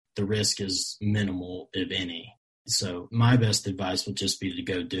the risk is minimal, if any. So my best advice would just be to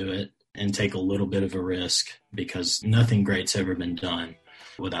go do it and take a little bit of a risk, because nothing great's ever been done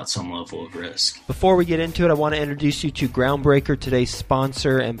without some level of risk. Before we get into it, I want to introduce you to Groundbreaker, today's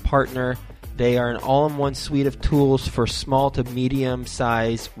sponsor and partner. They are an all-in-one suite of tools for small to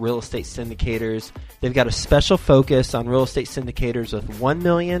medium-sized real estate syndicators. They've got a special focus on real estate syndicators with 1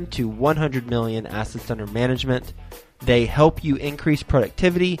 million to 100 million assets under management. They help you increase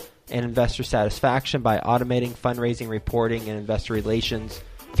productivity and investor satisfaction by automating fundraising, reporting, and investor relations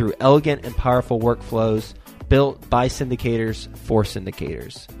through elegant and powerful workflows built by syndicators for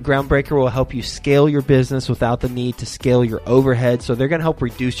syndicators. Groundbreaker will help you scale your business without the need to scale your overhead. So they're going to help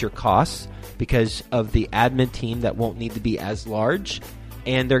reduce your costs because of the admin team that won't need to be as large.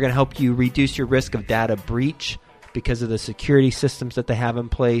 And they're going to help you reduce your risk of data breach because of the security systems that they have in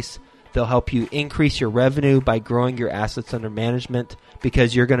place. They'll help you increase your revenue by growing your assets under management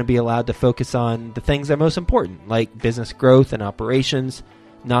because you're going to be allowed to focus on the things that are most important, like business growth and operations,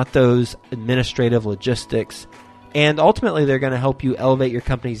 not those administrative logistics. And ultimately, they're going to help you elevate your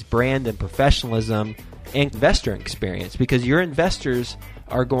company's brand and professionalism and investor experience, because your investors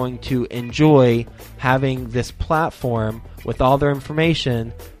are going to enjoy having this platform with all their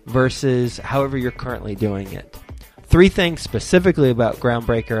information versus however you're currently doing it. 3 things specifically about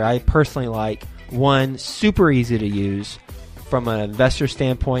Groundbreaker I personally like. 1, super easy to use from an investor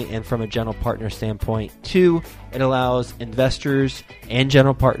standpoint and from a general partner standpoint. 2, it allows investors and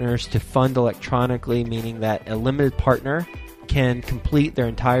general partners to fund electronically, meaning that a limited partner can complete their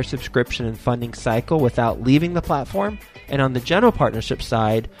entire subscription and funding cycle without leaving the platform. And on the general partnership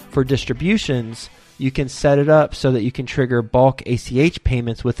side, for distributions, you can set it up so that you can trigger bulk ACH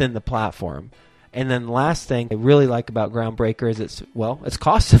payments within the platform. And then the last thing I really like about Groundbreaker is it's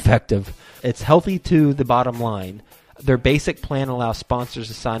cost effective. It's healthy to the bottom line. Their basic plan allows sponsors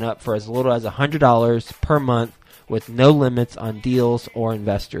to sign up for as little as $100 per month with no limits on deals or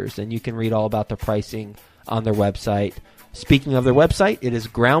investors. And you can read all about the pricing on their website. Speaking of their website, it is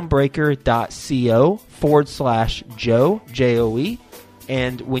groundbreaker.co/Joe, Joe.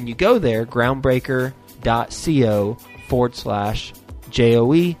 And when you go there,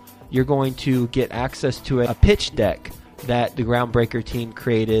 groundbreaker.co/Joe, you're going to get access to a pitch deck that the Groundbreaker team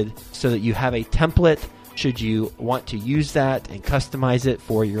created so that you have a template should you want to use that and customize it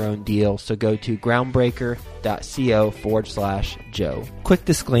for your own deal. So go to groundbreaker.co/Joe. Quick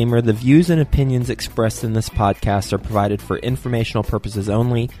disclaimer, the views and opinions expressed in this podcast are provided for informational purposes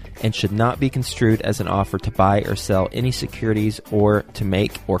only and should not be construed as an offer to buy or sell any securities or to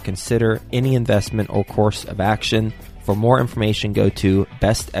make or consider any investment or course of action. For more information, go to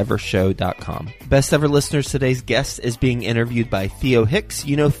bestevershow.com. Best Ever listeners, today's guest is being interviewed by Theo Hicks.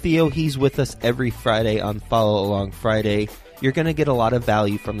 You know Theo, he's with us every Friday on Follow Along Friday. You're going to get a lot of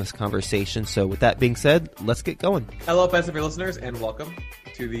value from this conversation. So with that being said, let's get going. Hello, Best Ever listeners, and welcome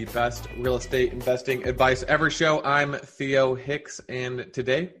to the Best Real Estate Investing Advice Ever show. I'm Theo Hicks, and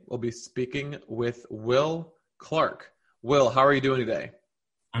today we'll be speaking with Will Clark. Will, how are you doing today?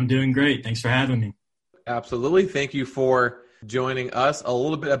 I'm doing great. Thanks for having me. Absolutely. Thank you for joining us. A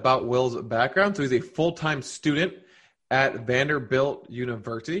little bit about Will's background. So he's a full-time student at Vanderbilt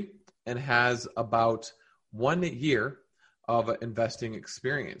University and has about 1 year of investing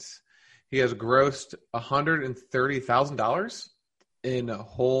experience. He has grossed $130,000 in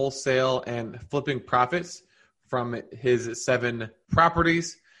wholesale and flipping profits from his 7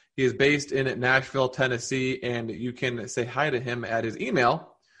 properties. He is based in Nashville, Tennessee, and you can say hi to him at his email,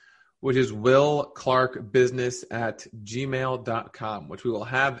 which is willclarkbusiness@gmail.com, which we will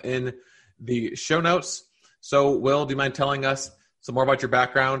have in the show notes. So, Will, do you mind telling us some more about your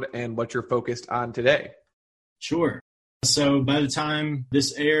background and what you're focused on today? Sure. So by the time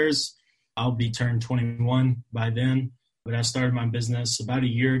this airs, I'll be turned 21 by then. But I started my business about a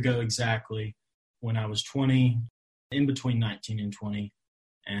year ago exactly when I was 20, in between 19 and 20.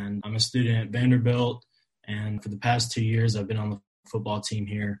 And I'm a student at Vanderbilt. And for the past 2 years, I've been on the football team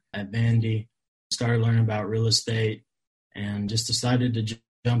here at Vandy. Started learning about real estate and just decided to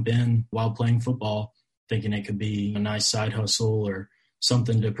jump in while playing football, thinking it could be a nice side hustle or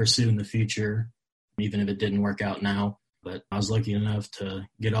something to pursue in the future, even if it didn't work out now. But I was lucky enough to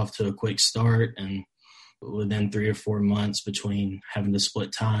get off to a quick start, and within 3 or 4 months between having to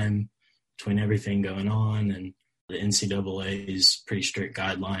split time between everything going on and the NCAA's pretty strict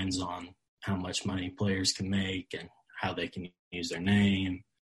guidelines on how much money players can make and how they can use their name,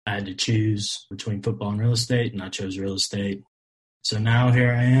 I had to choose between football and real estate, and I chose real estate. So now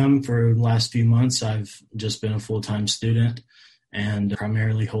here I am. For the last few months, I've just been a full-time student and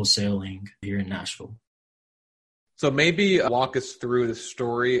primarily wholesaling here in Nashville. So maybe walk us through the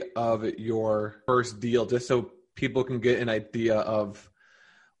story of your first deal, just so people can get an idea of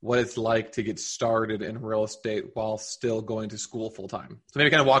what it's like to get started in real estate while still going to school full time. So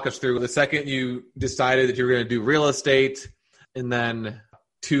maybe kind of walk us through the second you decided that you were going to do real estate, and then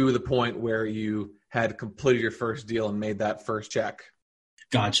to the point where you had completed your first deal and made that first check.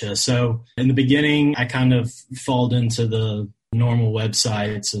 Gotcha. So in the beginning, I kind of falled into the normal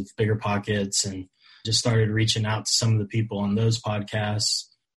websites of BiggerPockets and just started reaching out to some of the people on those podcasts,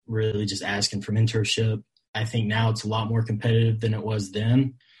 really just asking for mentorship. I think now it's a lot more competitive than it was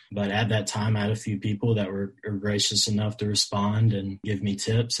then. But at that time, I had a few people that were gracious enough to respond and give me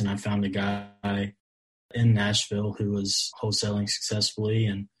tips. And I found a guy in Nashville who was wholesaling successfully.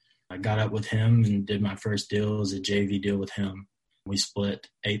 And I got up with him and did my first deal. It was a JV deal with him. We split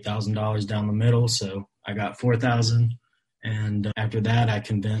 $8,000 down the middle. So I got $4,000. And after that, I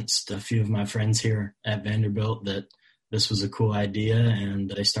convinced a few of my friends here at Vanderbilt that this was a cool idea, and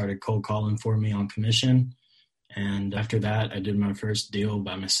they started cold calling for me on commission. And after that, I did my first deal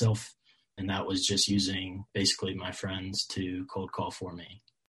by myself, and that was just using basically my friends to cold call for me.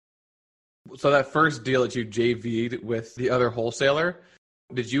 So that first deal that you JV'd with the other wholesaler,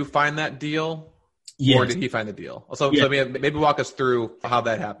 did you find that deal? Yes. Or did he find the deal? So maybe walk us through how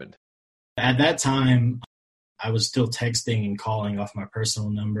that happened. At that time, I was still texting and calling off my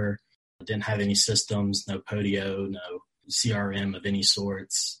personal number. I didn't have any systems, no Podio, no CRM of any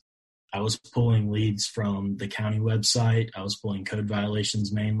sorts. I was pulling leads from the county website. I was pulling code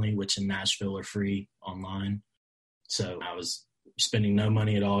violations mainly, which in Nashville are free online. So I was spending no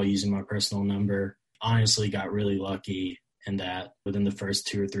money at all using my personal number. Honestly, got really lucky in that within the first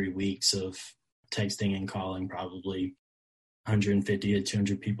 2 or 3 weeks of texting and calling probably 150 to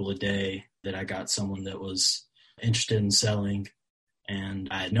 200 people a day that I got someone that was interested in selling, and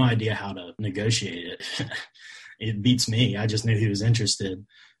I had no idea how to negotiate it. It beats me. I just knew he was interested.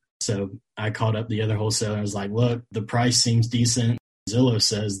 So I called up the other wholesaler and was like, look, the price seems decent. Zillow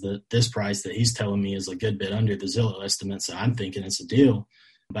says that this price that he's telling me is a good bit under the Zillow estimate, so I'm thinking it's a deal.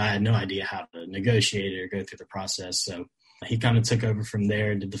 But I had no idea how to negotiate it or go through the process. So he kind of took over from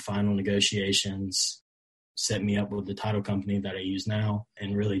there, did the final negotiations, set me up with the title company that I use now,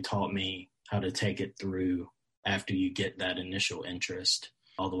 and really taught me how to take it through after you get that initial interest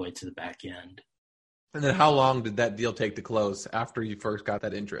all the way to the back end. And then how long did that deal take to close after you first got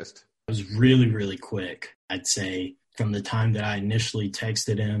that interest? It was really, really quick. I'd say from the time that I initially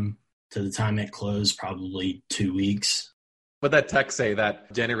texted him to the time it closed, probably 2 weeks. What did that text say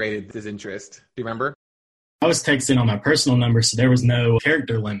that generated his interest? Do you remember? I was texting on my personal number, so there was no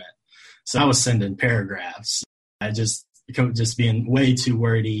character limit. So I was sending paragraphs. I just being way too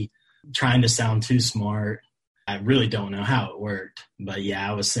wordy, trying to sound too smart. I really don't know how it worked. But yeah,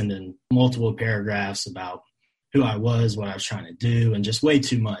 I was sending multiple paragraphs about who I was, what I was trying to do, and just way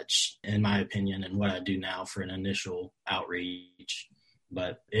too much, in my opinion, and what I do now for an initial outreach.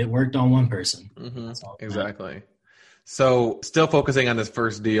 But it worked on one person. Mm-hmm. Exactly. So still focusing on this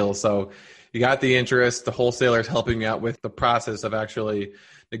first deal. So you got the interest, the wholesaler's helping you out with the process of actually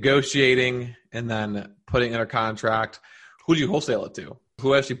negotiating and then putting in a contract. Who do you wholesale it to?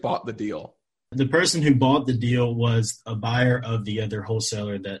 Who actually bought the deal? The person who bought the deal was a buyer of the other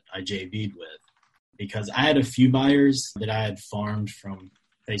wholesaler that I JV'd with, because I had a few buyers that I had farmed from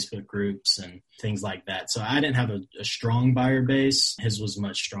Facebook groups and things like that. So I didn't have a strong buyer base. His was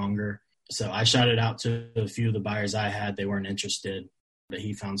much stronger. So I shot it out to a few of the buyers I had. They weren't interested, but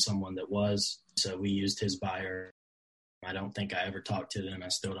he found someone that was. So we used his buyer. I don't think I ever talked to them. I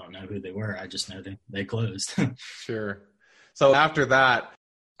still don't know who they were. I just know they closed. Sure. So after that,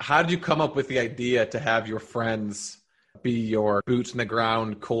 how did you come up with the idea to have your friends be your boots in the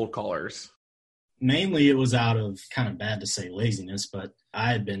ground cold callers? Mainly it was out of, kind of bad to say laziness, but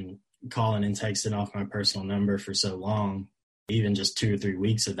I had been calling and texting off my personal number for so long. Even just 2 or 3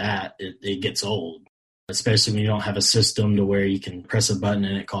 weeks of that, it gets old, especially when you don't have a system to where you can press a button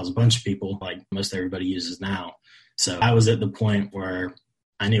and it calls a bunch of people like most everybody uses now. So I was at the point where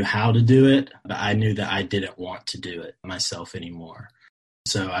I knew how to do it, but I knew that I didn't want to do it myself anymore.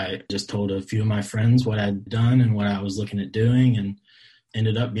 So I just told a few of my friends what I'd done and what I was looking at doing, and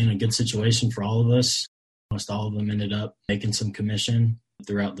ended up being a good situation for all of us. Almost all of them ended up making some commission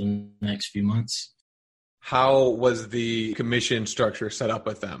throughout the next few months. How was the commission structure set up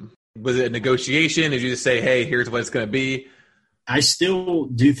with them? Was it a negotiation? Did you just say, hey, here's what it's going to be? I still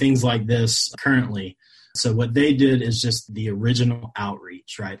do things like this currently. So what they did is just the original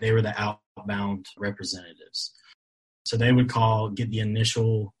outreach, right? They were the outbound representatives. So they would call, get the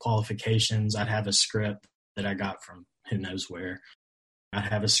initial qualifications. I'd have a script that I got from who knows where. I'd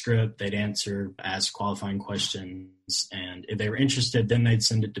have a script, they'd ask qualifying questions, and if they were interested, then they'd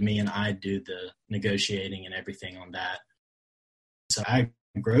send it to me and I'd do the negotiating and everything on that. So I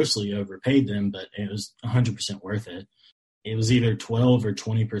grossly overpaid them, but it was 100% worth it. It was either 12 or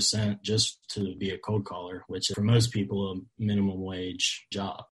 20% just to be a cold caller, which is for most people a minimum wage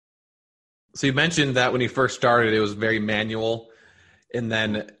job. So you mentioned that when you first started, it was very manual. And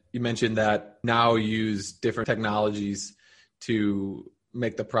then you mentioned that now you use different technologies to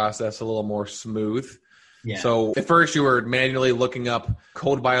make the process a little more smooth. Yeah. So at first you were manually looking up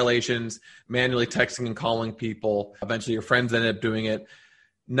code violations, manually texting and calling people. Eventually your friends ended up doing it.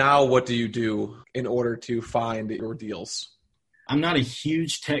 Now what do you do in order to find your deals? I'm not a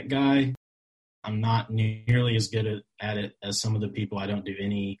huge tech guy. I'm not nearly as good at it as some of the people. I don't do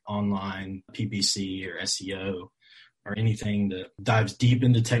any online PPC or SEO or anything that dives deep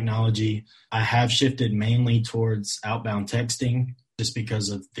into technology. I have shifted mainly towards outbound texting just because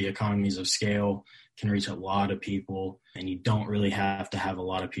of the economies of scale, can reach a lot of people, and you don't really have to have a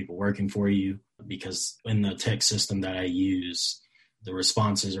lot of people working for you because in the tech system that I use, the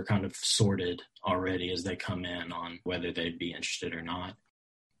responses are kind of sorted already as they come in on whether they'd be interested or not.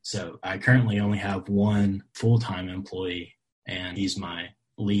 So I currently only have one full-time employee, and he's my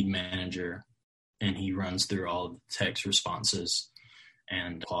lead manager, and he runs through all of the text responses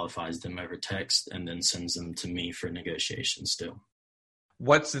and qualifies them over text and then sends them to me for negotiation still.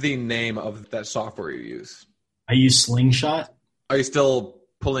 What's the name of that software you use? I use Slingshot. Are you still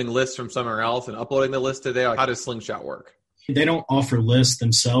pulling lists from somewhere else and uploading the list today? How does Slingshot work? They don't offer lists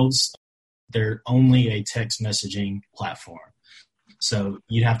themselves. They're only a text messaging platform. So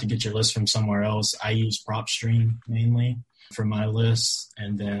you'd have to get your list from somewhere else. I use PropStream mainly for my lists,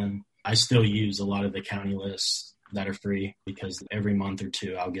 and then I still use a lot of the county lists that are free because every month or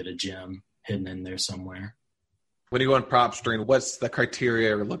two I'll get a gem hidden in there somewhere. When you go on PropStream, what's the criteria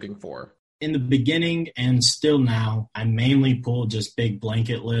you're looking for? In the beginning and still now, I mainly pull just big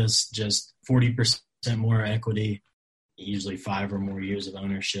blanket lists, just 40% more equity, usually 5 or more years of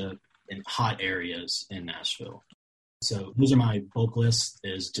ownership in hot areas in Nashville. So those are my bulk lists,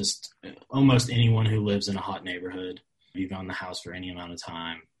 is just almost anyone who lives in a hot neighborhood. If you've owned the house for any amount of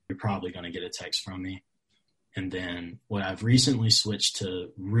time, you're probably going to get a text from me. And then what I've recently switched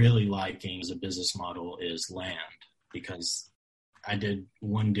to really liking as a business model is land, because I did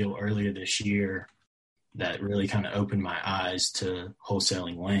one deal earlier this year that really kind of opened my eyes to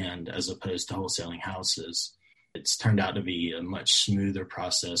wholesaling land as opposed to wholesaling houses. It's turned out to be a much smoother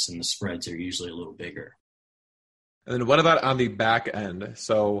process, and the spreads are usually a little bigger. And then what about on the back end?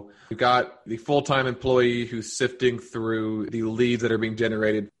 So you've got the full-time employee who's sifting through the leads that are being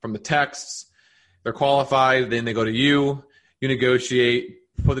generated from the texts. They're qualified, then they go to you, you negotiate,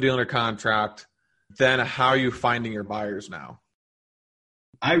 put the deal under contract. Then how are you finding your buyers now?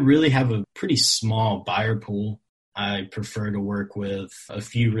 I really have a pretty small buyer pool. I prefer to work with a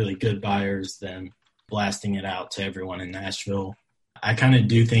few really good buyers than blasting it out to everyone in Nashville. I kind of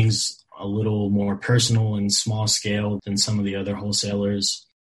do things a little more personal and small scale than some of the other wholesalers.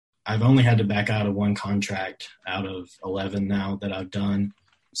 I've only had to back out of one contract out of 11 now that I've done.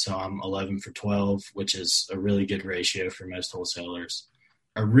 So I'm 11 for 12, which is a really good ratio for most wholesalers.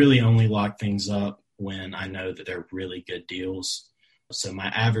 I really only lock things up when I know that they're really good deals. So my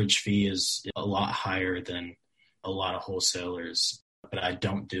average fee is a lot higher than a lot of wholesalers, but I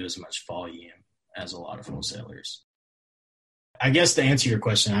don't do as much volume as a lot of wholesalers. I guess to answer your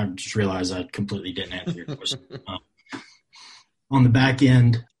question, I just realized I completely didn't answer your question. On the back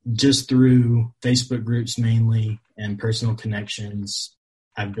end, just through Facebook groups mainly and personal connections,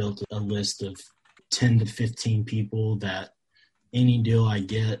 I've built a list of 10 to 15 people that any deal I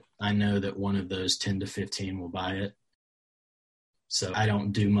get, I know that one of those 10 to 15 will buy it. So I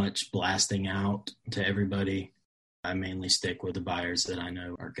don't do much blasting out to everybody. I mainly stick with the buyers that I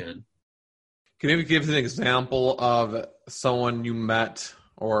know are good. Can you give us an example of someone you met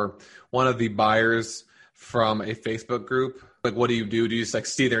or one of the buyers from a Facebook group? Like, what do? Do you just like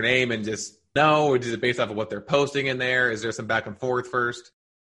see their name and just know, or is it based off of what they're posting in there? Is there some back and forth first?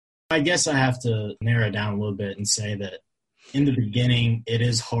 I guess I have to narrow it down a little bit and say that in the beginning, it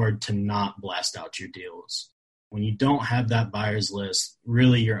is hard to not blast out your deals. When you don't have that buyer's list,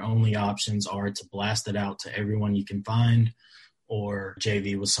 really your only options are to blast it out to everyone you can find or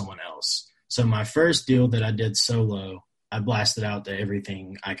JV with someone else. So my first deal that I did solo, I blasted out to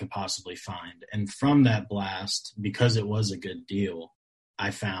everything I could possibly find. And from that blast, because it was a good deal,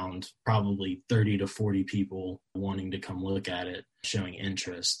 I found probably 30 to 40 people wanting to come look at it, showing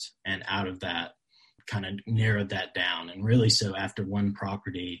interest. And out of that, kind of narrowed that down. And really, so after one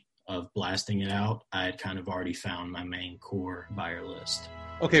property, of blasting it out, I had kind of already found my main core buyer list.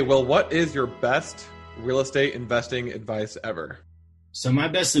 Okay, well, what is your best real estate investing advice ever? So my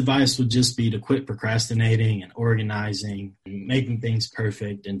best advice would just be to quit procrastinating and organizing and making things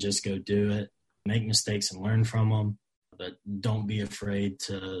perfect and just go do it. Make mistakes and learn from them, but don't be afraid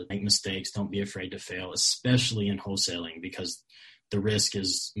to make mistakes. Don't be afraid to fail, especially in wholesaling, because the risk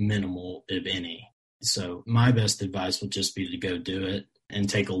is minimal, if any. So my best advice would just be to go do it and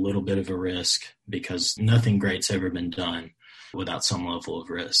take a little bit of a risk, because nothing great's ever been done without some level of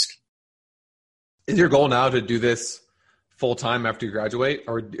risk. Is your goal now to do this full-time after you graduate,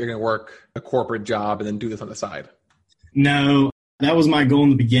 or you're going to work a corporate job and then do this on the side? No, that was my goal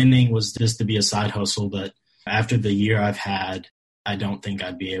in the beginning, was just to be a side hustle. But after the year I've had, I don't think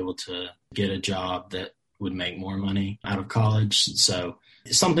I'd be able to get a job that would make more money out of college. So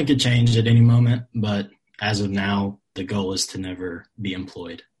something could change at any moment. But as of now, the goal is to never be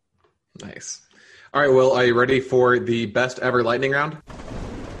employed. Nice. All right, Will, are you ready for the best ever lightning round?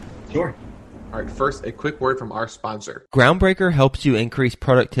 Sure. All right, first, a quick word from our sponsor. Groundbreaker helps you increase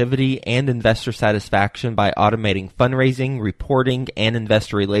productivity and investor satisfaction by automating fundraising, reporting, and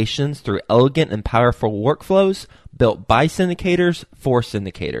investor relations through elegant and powerful workflows built by syndicators for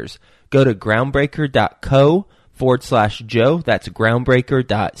syndicators. Go to groundbreaker.co/Joe. That's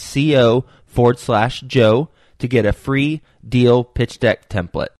groundbreaker.co/Joe to get a free deal pitch deck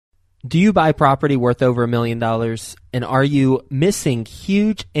template. Do you buy property worth over $1 million? And are you missing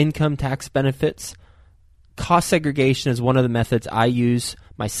huge income tax benefits? Cost segregation is one of the methods I use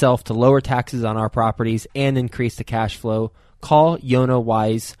myself to lower taxes on our properties and increase the cash flow. Call Yona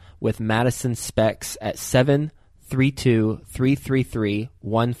Wise with Madison Specs at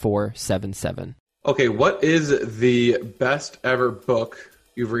 732-333-1477. Okay, what is the best ever book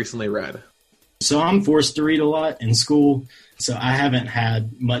you've recently read? So I'm forced to read a lot in school, so I haven't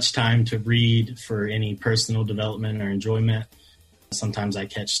had much time to read for any personal development or enjoyment. Sometimes I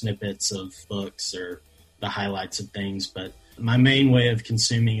catch snippets of books or the highlights of things, but my main way of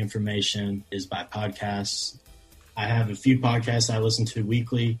consuming information is by podcasts. I have a few podcasts I listen to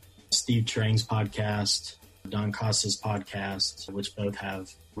weekly: Steve Trang's podcast, Don Costa's podcast, which both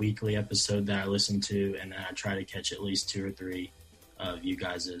have weekly episode that I listen to, and then I try to catch at least 2 or 3 of you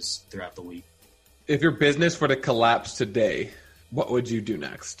guys' throughout the week. If your business were to collapse today, what would you do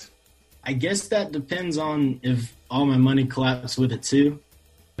next? I guess that depends on if all my money collapsed with it too.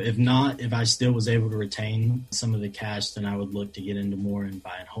 If not, if I still was able to retain some of the cash, then I would look to get into more and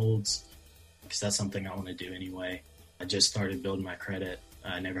buy and holds, because that's something I want to do anyway. I just started building my credit.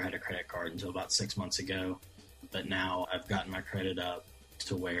 I never had a credit card until about 6 months ago, but now I've gotten my credit up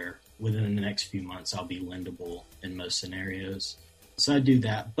to where within the next few months I'll be lendable in most scenarios. So I'd do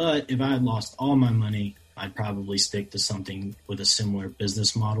that. But if I had lost all my money, I'd probably stick to something with a similar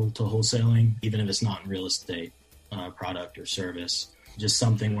business model to wholesaling, even if it's not in real estate, product or service. Just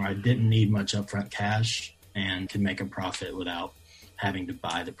something where I didn't need much upfront cash and could make a profit without having to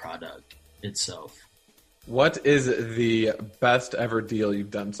buy the product itself. What is the best ever deal you've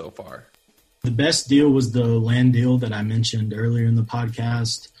done so far? The best deal was the land deal that I mentioned earlier in the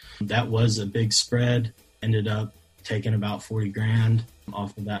podcast. That was a big spread. Ended up taking about $40,000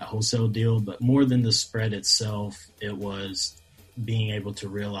 off of that wholesale deal. But more than the spread itself, it was being able to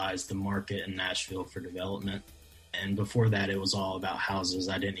realize the market in Nashville for development. And before that, it was all about houses.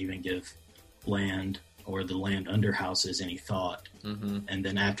 I didn't even give land or the land under houses any thought. Mm-hmm. And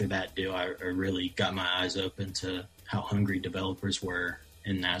then after that deal, I really got my eyes open to how hungry developers were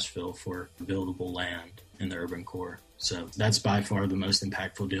in Nashville for buildable land in the urban core. So that's by far the most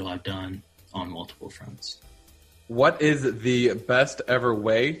impactful deal I've done on multiple fronts. What is the best ever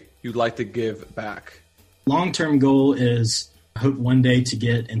way you'd like to give back? Long-term goal is I hope one day to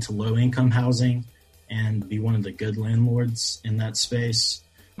get into low-income housing and be one of the good landlords in that space.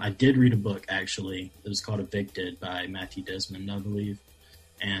 I did read a book, actually. It was called Evicted by Matthew Desmond, I believe.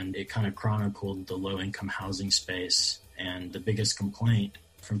 And it kind of chronicled the low-income housing space. And the biggest complaint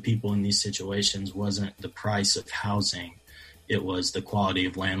from people in these situations wasn't the price of housing. It was the quality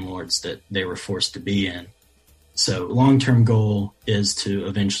of landlords that they were forced to be in. So long-term goal is to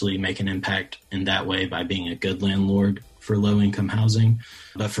eventually make an impact in that way by being a good landlord for low-income housing.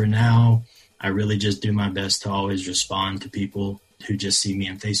 But for now, I really just do my best to always respond to people who just see me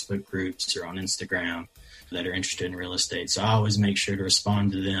in Facebook groups or on Instagram that are interested in real estate. So I always make sure to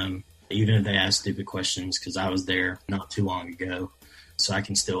respond to them, even if they ask stupid questions, because I was there not too long ago. So I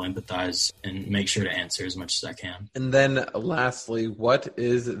can still empathize and make sure to answer as much as I can. And then lastly, what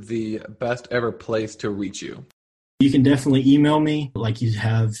is the best ever place to reach you? You can definitely email me like you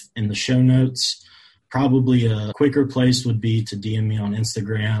have in the show notes. Probably a quicker place would be to DM me on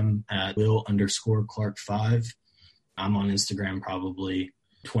Instagram at Will_Clark5. I'm on Instagram probably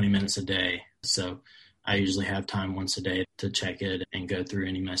 20 minutes a day. So I usually have time once a day to check it and go through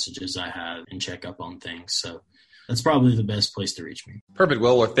any messages I have and check up on things. So that's probably the best place to reach me. Perfect,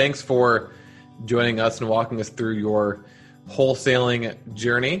 Will. Well, thanks for joining us and walking us through your wholesaling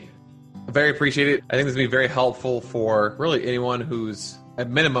journey. I very appreciate it. I think this will be very helpful for really anyone who's at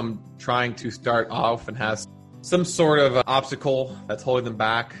minimum trying to start off and has some sort of obstacle that's holding them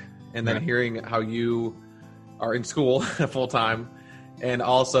back. And then hearing how you are in school full time and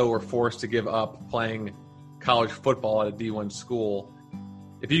also were forced to give up playing college football at a D1 school.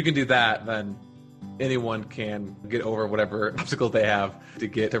 If you can do that, then anyone can get over whatever obstacles they have to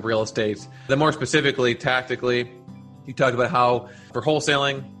get to real estate. Then more specifically, tactically, you talked about how for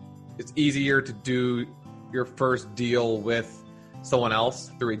wholesaling, it's easier to do your first deal with someone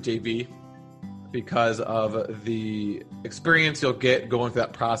else through a JV because of the experience you'll get going through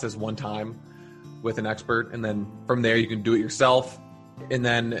that process one time with an expert. And then from there, you can do it yourself. And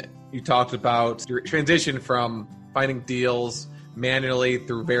then you talked about your transition from finding deals manually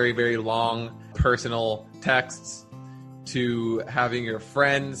through very, very long personal texts to having your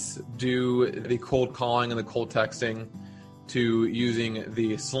friends do the cold calling and the cold texting to using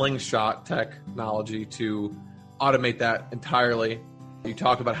the Slingshot technology to automate that entirely. You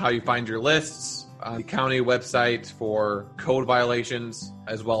talk about how you find your lists on the county website for code violations,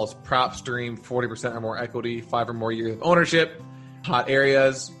 as well as PropStream, 40% or more equity, 5 or more years of ownership, hot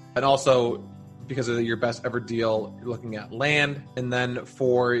areas, and also because of your best ever deal, you're looking at land. And then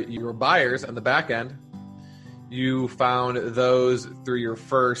for your buyers on the back end, you found those through your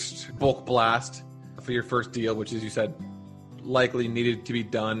first bulk blast for your first deal, which, as you said, likely needed to be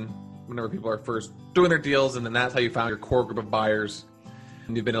done whenever people are first doing their deals. And then that's how you found your core group of buyers.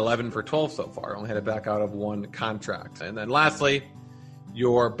 And you've been 11 for 12 so far, only had to back out of one contract. And then lastly,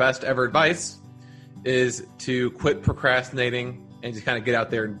 your best ever advice is to quit procrastinating and just kind of get out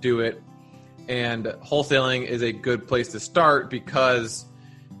there and do it. And wholesaling is a good place to start because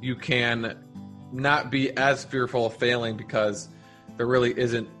you can not be as fearful of failing because there really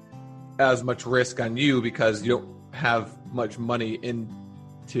isn't as much risk on you because you don't have much money into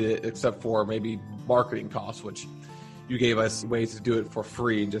it except for maybe marketing costs, which you gave us ways to do it for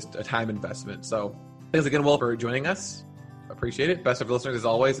free and just a time investment. So thanks again, Will, for joining us. Appreciate it. Best of listeners, as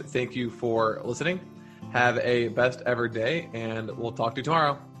always. Thank you for listening. Have a best ever day, and we'll talk to you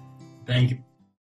tomorrow. Thank you.